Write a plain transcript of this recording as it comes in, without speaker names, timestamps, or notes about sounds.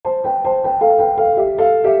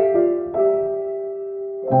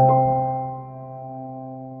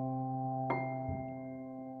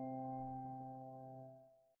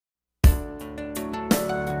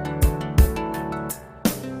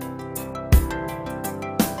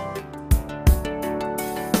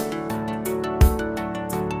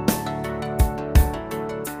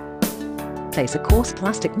Place a coarse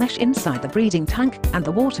plastic mesh inside the breeding tank, and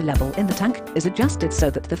the water level in the tank is adjusted so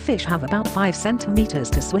that the fish have about 5 centimetres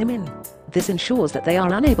to swim in. This ensures that they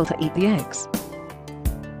are unable to eat the eggs.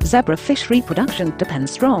 Zebrafish reproduction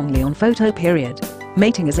depends strongly on photoperiod.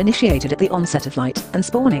 Mating is initiated at the onset of light, and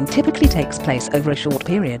spawning typically takes place over a short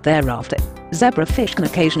period thereafter. Zebrafish can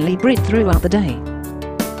occasionally breed throughout the day.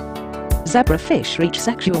 Zebrafish reach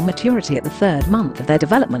sexual maturity at the 3rd month of their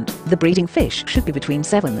development. The breeding fish should be between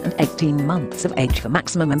 7 and 18 months of age for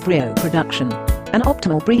maximum embryo production. An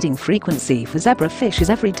optimal breeding frequency for zebrafish is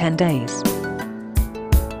every 10 days.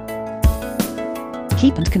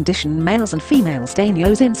 Keep and condition males and females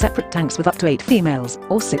Danios in separate tanks with up to 8 females,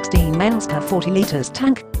 or 16 males per 40 litres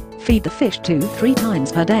tank. Feed the fish 2-3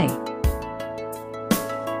 times per day.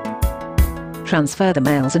 Transfer the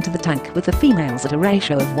males into the tank with the females at a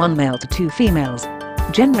ratio of 1 male to 2 females.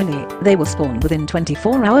 Generally, they will spawn within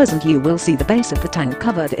 24 hours and you will see the base of the tank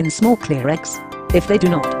covered in small clear eggs. If they do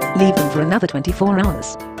not, leave them for another 24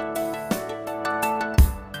 hours.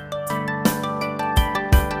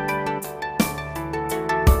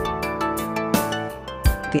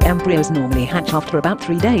 The embryos normally hatch after about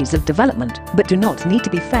 3 days of development, but do not need to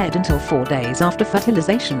be fed until 4 days after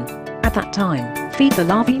fertilization. At that time, feed the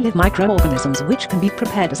larvae live microorganisms which can be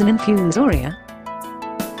prepared as an infusoria.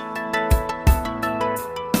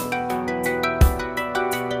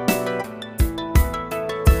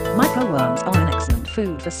 Microworms are an excellent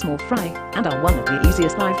food for small fry, and are one of the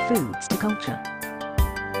easiest live foods to culture.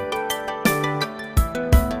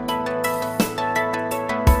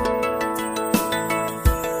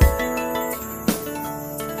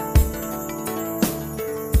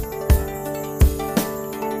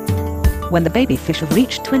 When the baby fish have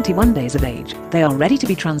reached 21 days of age, they are ready to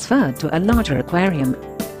be transferred to a larger aquarium.